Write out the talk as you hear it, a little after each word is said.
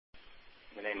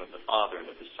name of the Father, and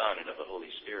of the Son, and of the Holy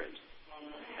Spirit.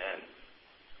 Amen.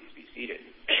 Please be seated.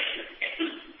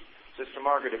 Sister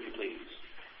Margaret, if you please.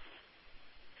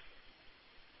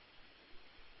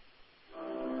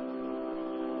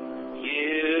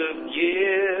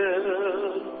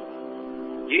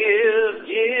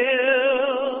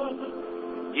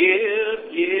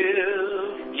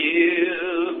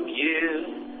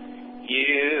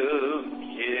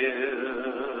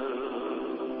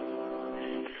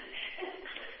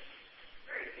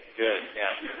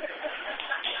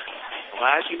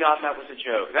 Glad you got that was a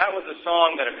joke. That was a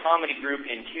song that a comedy group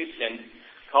in Houston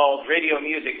called Radio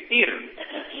Music Theater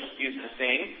used to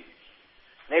sing.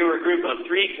 They were a group of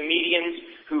 3 comedians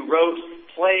who wrote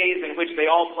plays in which they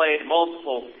all played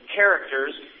multiple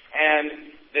characters,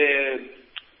 and the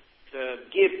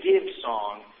Give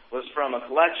song was from a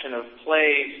collection of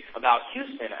plays about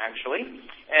Houston, actually.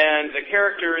 And the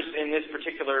characters in this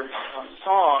particular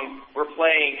song were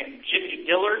playing Jiffy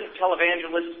Dillard,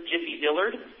 televangelist Jiffy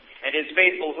Dillard, and his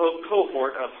faithful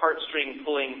cohort of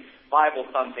heartstring-pulling,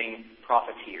 Bible-thumping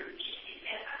profiteers.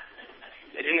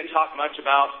 They didn't talk much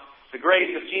about the grace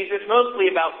of Jesus, mostly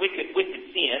about wicked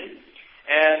sin,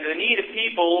 and the need of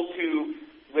people to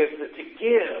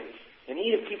give. The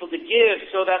need of people to give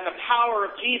so that the power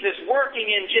of Jesus working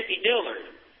in Jiffy Dillard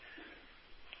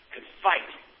could fight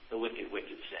the wicked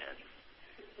sin.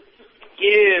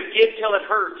 Give till it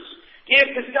hurts.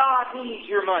 Give because God needs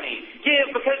your money.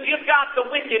 Give because you've got the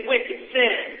wicked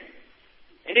sin.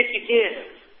 And if you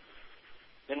give,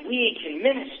 then we can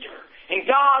minister. And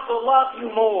God will love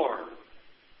you more.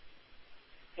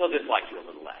 He'll dislike you a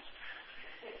little less.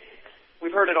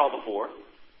 We've heard it all before.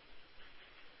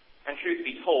 And truth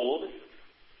be told,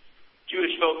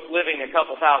 Jewish folks living a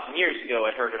couple thousand years ago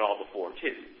had heard it all before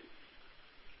too.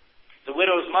 The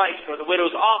widow's mite, or the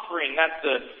widow's offering, that's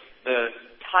the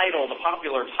title, the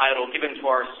popular title given to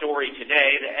our story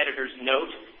today, the editor's note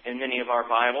in many of our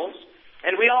Bibles.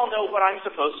 And we all know what I'm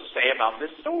supposed to say about this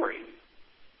story.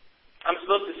 I'm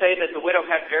supposed to say that the widow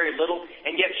had very little,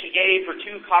 and yet she gave her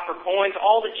 2 copper coins,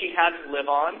 all that she had to live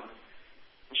on.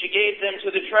 And she gave them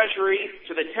to the treasury,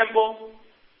 to the temple.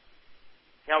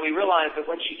 Now we realize that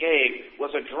what she gave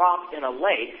was a drop in a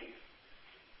lake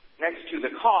next to the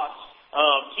cost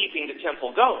of keeping the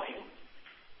temple going.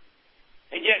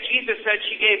 And yet Jesus said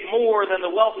she gave more than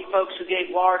the wealthy folks who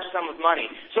gave large sums of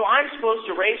money. So I'm supposed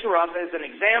to raise her up as an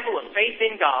example of faith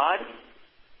in God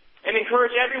and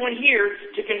encourage everyone here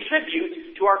to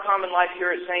contribute to our common life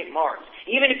here at St. Mark's.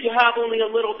 Even if you have only a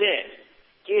little bit,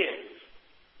 give.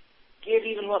 Give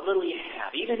even what little you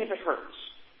have, even if it hurts.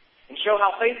 And show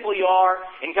how faithful you are,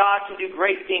 and God can do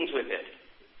great things with it.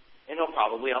 And He'll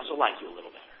probably also like you a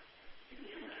little better.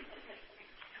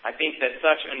 I think that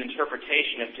such an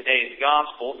interpretation of today's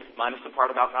gospel, minus the part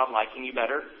about God liking you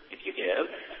better if you give,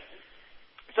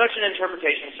 such an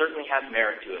interpretation certainly has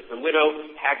merit to it. The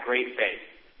widow had great faith,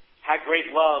 had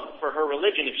great love for her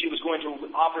religion if she was going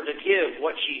to offer to give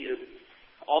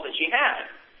all that she had.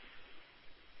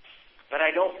 But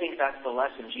I don't think that's the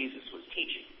lesson Jesus was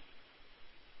teaching.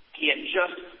 He had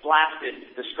just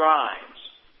blasted the scribes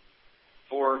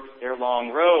for their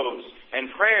long robes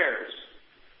and prayers,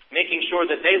 making sure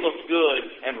that they looked good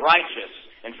and righteous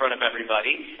in front of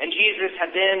everybody. And Jesus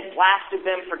had then blasted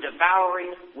them for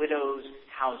devouring widows'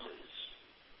 houses.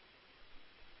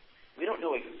 We don't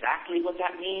know exactly what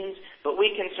that means, but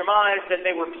we can surmise that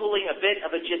they were pulling a bit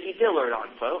of a Jiffy Dillard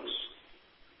on folks,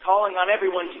 calling on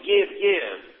everyone to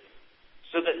give,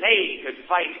 so that they could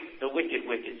fight the wicked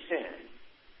sin.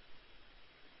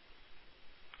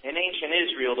 In ancient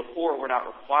Israel, the poor were not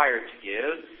required to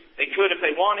give. They could if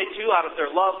they wanted to, out of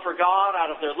their love for God, out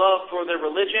of their love for their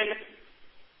religion.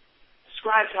 The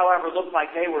scribes, however, looked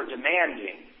like they were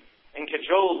demanding and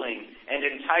cajoling and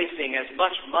enticing as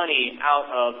much money out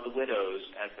of the widows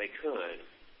as they could.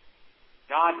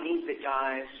 God needs it,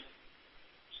 guys,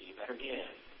 so you better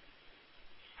give.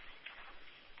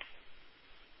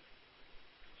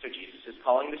 So Jesus is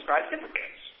calling the scribes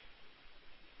hypocrites.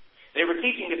 They were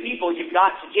teaching the people, you've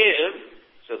got to give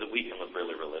so that we can look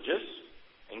really religious,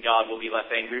 and God will be less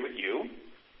angry with you.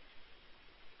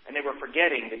 And they were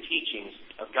forgetting the teachings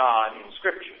of God in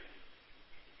Scripture.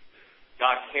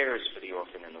 God cares for the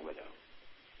orphan and the widow.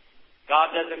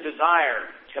 God doesn't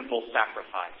desire temple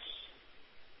sacrifice.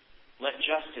 Let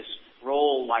justice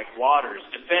roll like waters.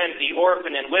 Defend the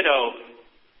orphan and widow.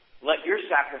 Let your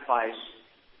sacrifice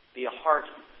be a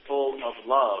heart full of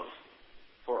love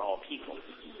for all people.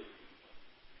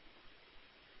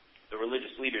 The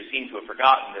religious leaders seem to have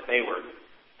forgotten that they were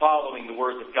following the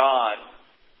words of God.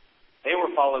 They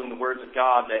were following the words of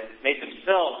God that made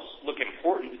themselves look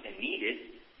important and needed.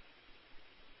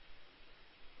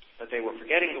 but they were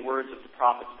forgetting the words of the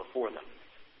prophets before them.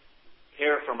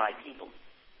 Care for my people,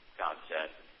 God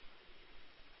said.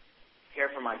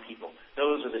 Care for my people.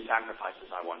 Those are the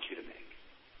sacrifices I want you to make.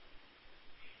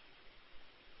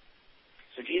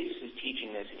 So Jesus is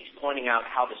teaching this, and he's pointing out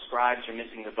how the scribes are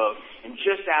missing the boat. And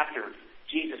just after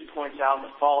Jesus points out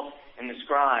the fault in the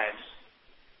scribes,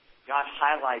 God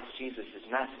highlights Jesus'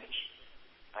 message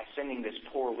by sending this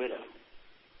poor widow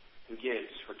who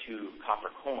gives her 2 copper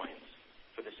coins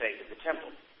for the sake of the temple.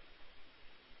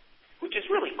 Which is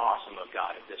really awesome of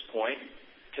God at this point,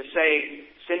 to say,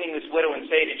 sending this widow and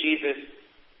say to Jesus,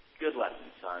 good lesson,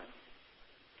 son.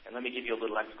 And let me give you a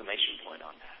little exclamation point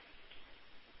on that.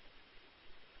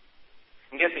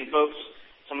 I'm guessing, folks,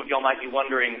 some of y'all might be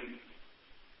wondering,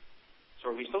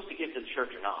 so are we supposed to give to the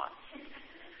church or not?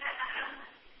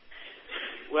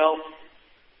 Well,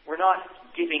 we're not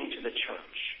giving to the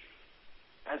church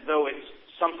as though it's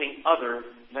something other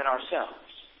than ourselves.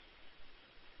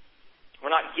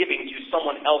 We're not giving to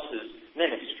someone else's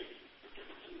ministry.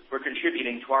 We're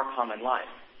contributing to our common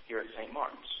life here at St.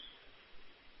 Mark's.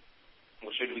 Well,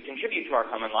 should we contribute to our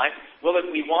common life? Well, if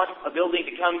we want a building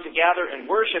to come to gather and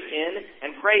worship in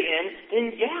and pray in, then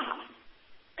yeah.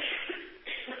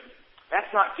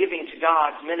 That's not giving to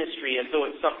God's ministry as though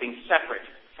it's something separate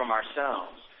from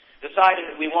ourselves. Deciding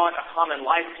that we want a common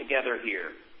life together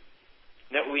here.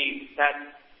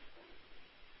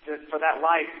 For that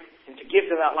life, and to give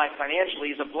to that life financially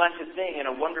is a blessed thing and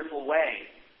a wonderful way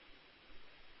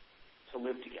to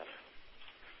live together.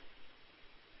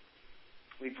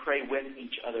 We pray with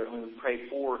each other and we pray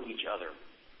for each other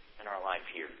in our life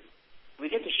here. We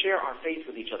get to share our faith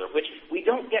with each other, which we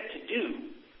don't get to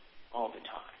do all the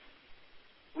time.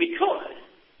 We could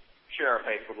share our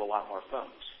faith with a lot more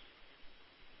folks.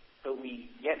 But we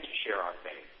get to share our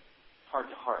faith heart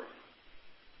to heart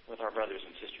with our brothers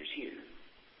and sisters here.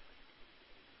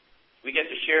 We get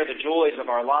to share the joys of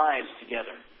our lives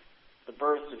together. The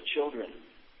births of children.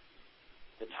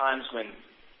 The times when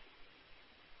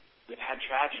we've had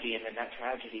tragedy and then that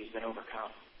tragedy has been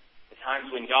overcome. The times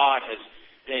when God has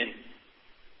been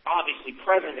obviously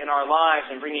present in our lives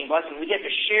and bringing blessing. We get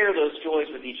to share those joys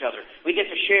with each other. We get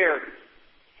to share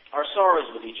our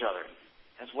sorrows with each other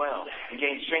as well and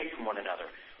gain strength from one another.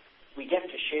 We get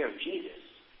to share Jesus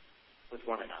with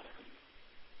one another.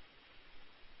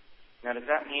 Now, does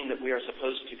that mean that we are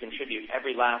supposed to contribute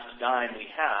every last dime we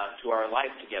have to our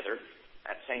life together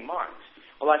at St. Mark's?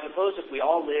 Well, I suppose if we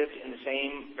all lived in the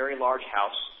same very large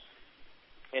house,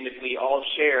 and if we all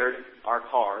shared our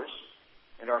cars,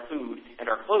 and our food, and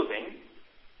our clothing,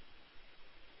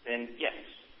 then yes,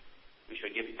 we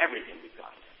should give everything we've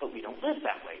got. But we don't live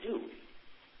that way, do we?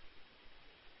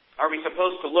 Are we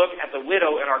supposed to look at the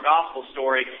widow in our gospel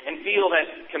story and feel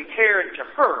that compared to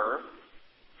her,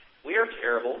 we are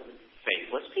terrible,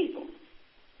 faithless people?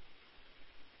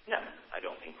 No, I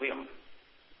don't think we are.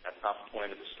 That's not the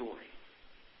point of the story.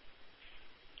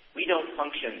 We don't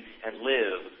function and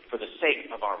live for the sake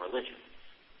of our religion.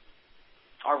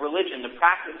 Our religion, the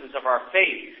practices of our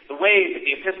faith, the ways that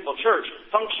the Episcopal Church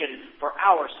function for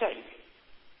our sake.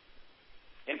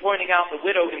 In pointing out the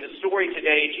widow in the story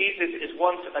today, Jesus is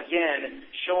once again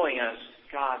showing us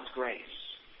God's grace.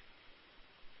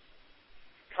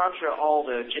 Contra all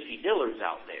the jiffy dillers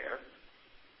out there,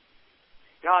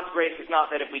 God's grace is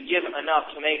not that if we give enough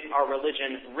to make our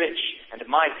religion rich and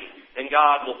mighty, then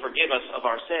God will forgive us of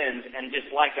our sins and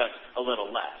dislike us a little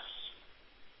less.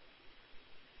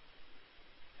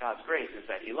 God's grace is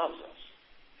that He loves us.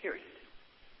 Period.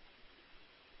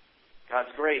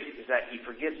 God's grace is that He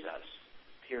forgives us.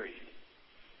 Period.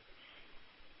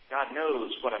 God knows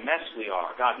what a mess we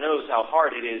are. God knows how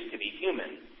hard it is to be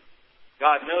human.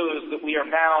 God knows that we are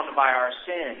bound by our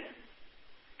sin.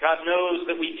 God knows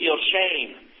that we feel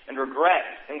shame and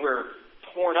regret, and we're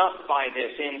torn up by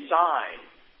this inside.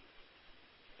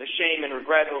 The shame and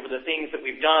regret over the things that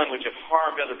we've done which have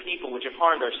harmed other people, which have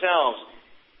harmed ourselves.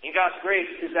 And God's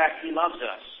grace is that He loves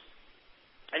us.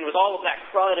 And with all of that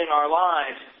crud in our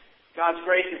lives, God's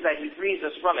grace is that He frees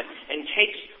us from it and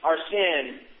takes our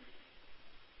sin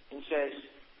and says,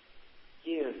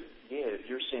 give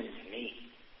your sin to me.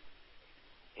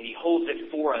 And He holds it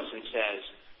for us and says,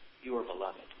 you are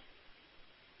beloved.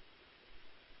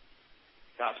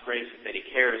 God's grace is that He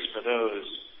cares for those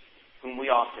whom we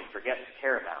often forget to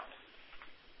care about,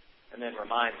 and then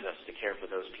reminds us to care for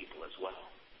those people as well.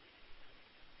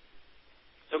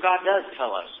 So God does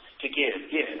tell us to give.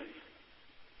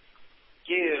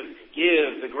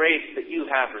 Give the grace that you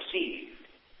have received.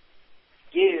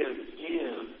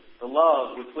 Give the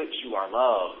love with which you are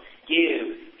loved.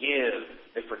 Give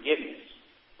the forgiveness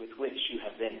with which you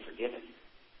have been forgiven.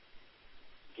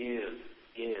 Give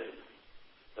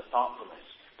thoughtfulness,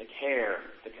 the care,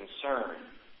 the concern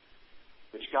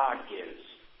which God gives,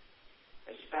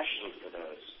 especially for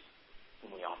those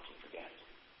whom we often forget.